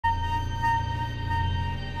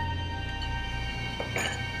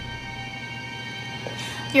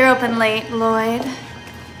You're open late, Lloyd.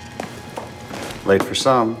 Late for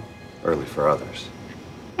some, early for others.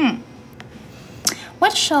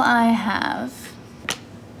 What shall I have?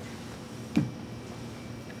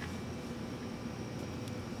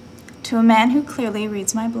 To a man who clearly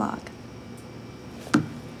reads my blog.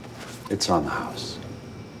 It's on the house.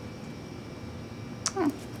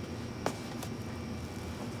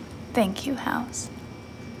 Thank you, House.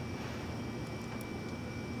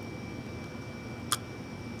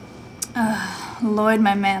 Lloyd,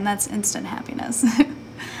 my man, that's instant happiness.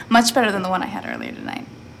 Much better than the one I had earlier tonight.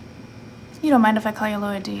 You don't mind if I call you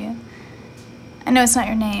Lloyd, do you? I know it's not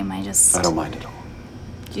your name, I don't mind at all.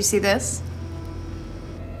 Do you see this?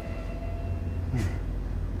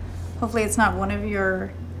 Hopefully it's not one of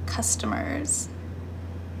your customers.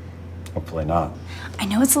 Hopefully not. I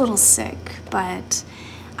know it's a little sick, but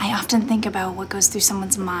I often think about what goes through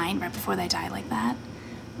someone's mind right before they die like that.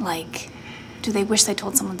 Like, do they wish they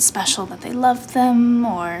told someone special that they loved them,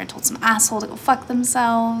 or told some asshole to go fuck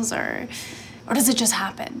themselves, or does it just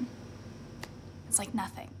happen? It's like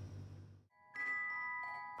nothing.